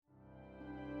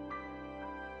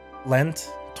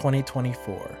Lent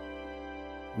 2024.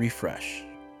 Refresh.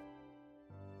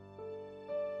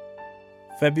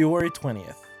 February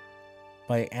 20th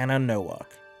by Nowalk.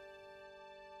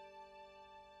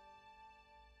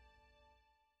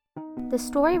 The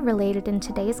story related in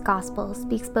today's gospel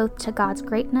speaks both to God's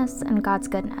greatness and God's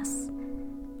goodness.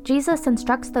 Jesus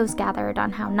instructs those gathered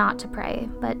on how not to pray,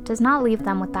 but does not leave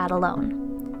them with that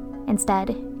alone. Instead,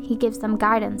 he gives them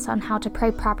guidance on how to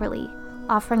pray properly,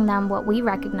 offering them what we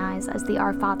recognize as the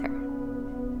Our Father.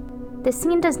 This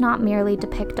scene does not merely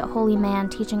depict a holy man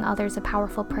teaching others a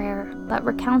powerful prayer, but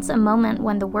recounts a moment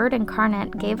when the Word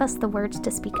incarnate gave us the words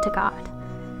to speak to God.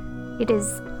 It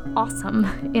is awesome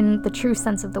in the true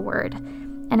sense of the word,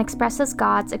 and expresses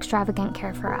God's extravagant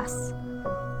care for us.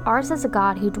 Ours is a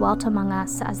God who dwelt among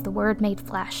us as the Word made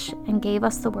flesh and gave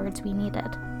us the words we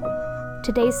needed.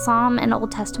 Today's Psalm and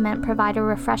Old Testament provide a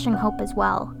refreshing hope as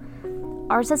well.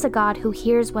 Ours is a God who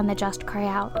hears when the just cry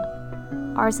out.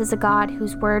 Ours is a God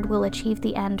whose word will achieve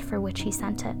the end for which he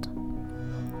sent it.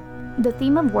 The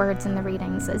theme of words in the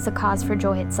readings is a cause for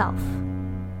joy itself.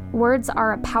 Words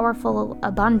are a powerful,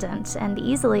 abundant, and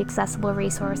easily accessible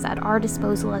resource at our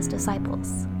disposal as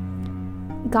disciples.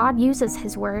 God uses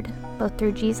his word, both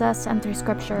through Jesus and through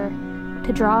Scripture,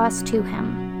 to draw us to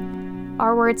him.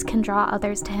 Our words can draw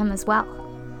others to him as well.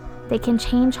 They can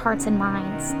change hearts and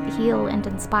minds, heal and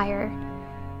inspire.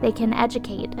 They can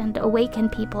educate and awaken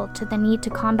people to the need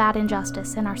to combat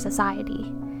injustice in our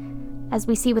society. As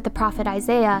we see with the prophet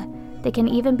Isaiah, they can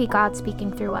even be God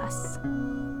speaking through us.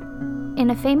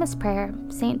 In a famous prayer,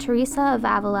 St. Teresa of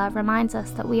Avila reminds us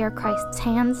that we are Christ's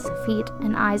hands, feet,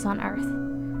 and eyes on earth.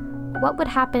 What would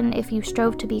happen if you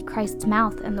strove to be Christ's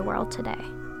mouth in the world today?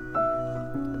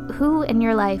 Who in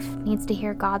your life needs to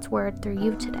hear God's word through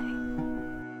you today?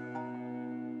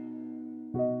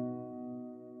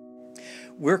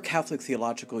 We're Catholic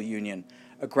Theological Union,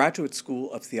 a graduate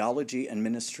school of theology and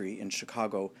ministry in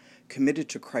Chicago, committed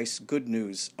to Christ's good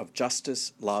news of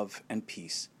justice, love, and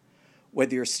peace.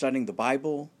 Whether you're studying the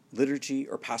Bible, liturgy,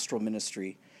 or pastoral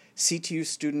ministry, CTU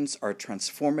students are a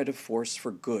transformative force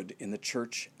for good in the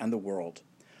church and the world.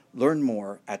 Learn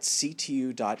more at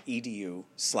ctu.edu/isn.